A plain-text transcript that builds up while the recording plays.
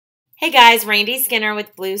Hey guys, Randy Skinner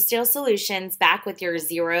with Blue Steel Solutions back with your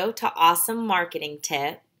Zero to Awesome marketing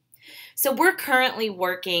tip. So we're currently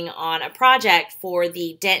working on a project for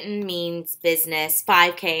the Denton Means Business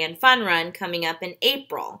 5K and Fun Run coming up in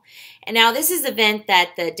April. And now this is an event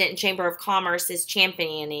that the Denton Chamber of Commerce is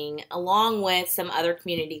championing along with some other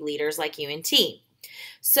community leaders like UNT.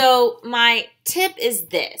 So my tip is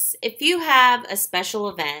this: if you have a special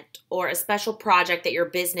event or a special project that your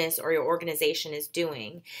business or your organization is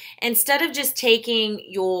doing, instead of just taking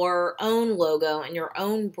your own logo and your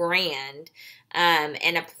own brand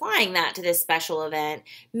and applying that to this special event,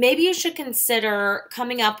 maybe you should consider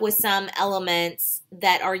coming up with some elements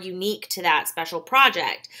that are unique to that special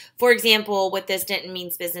project. For example, with this Denton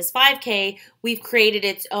Means Business 5K, we've created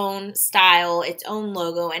its own style, its own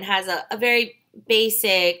logo, and has a very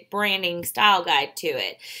basic branding style guide to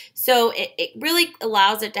it. So it really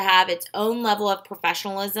allows it to have its own level of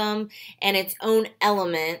professionalism and its own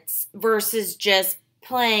elements versus just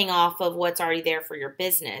playing off of what's already there for your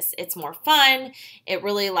business. It's more fun. It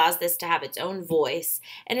really allows this to have its own voice.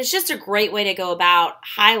 And it's just a great way to go about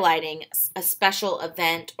highlighting a special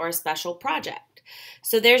event or a special project.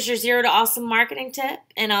 So there's your Zero to Awesome marketing tip,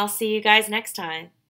 and I'll see you guys next time.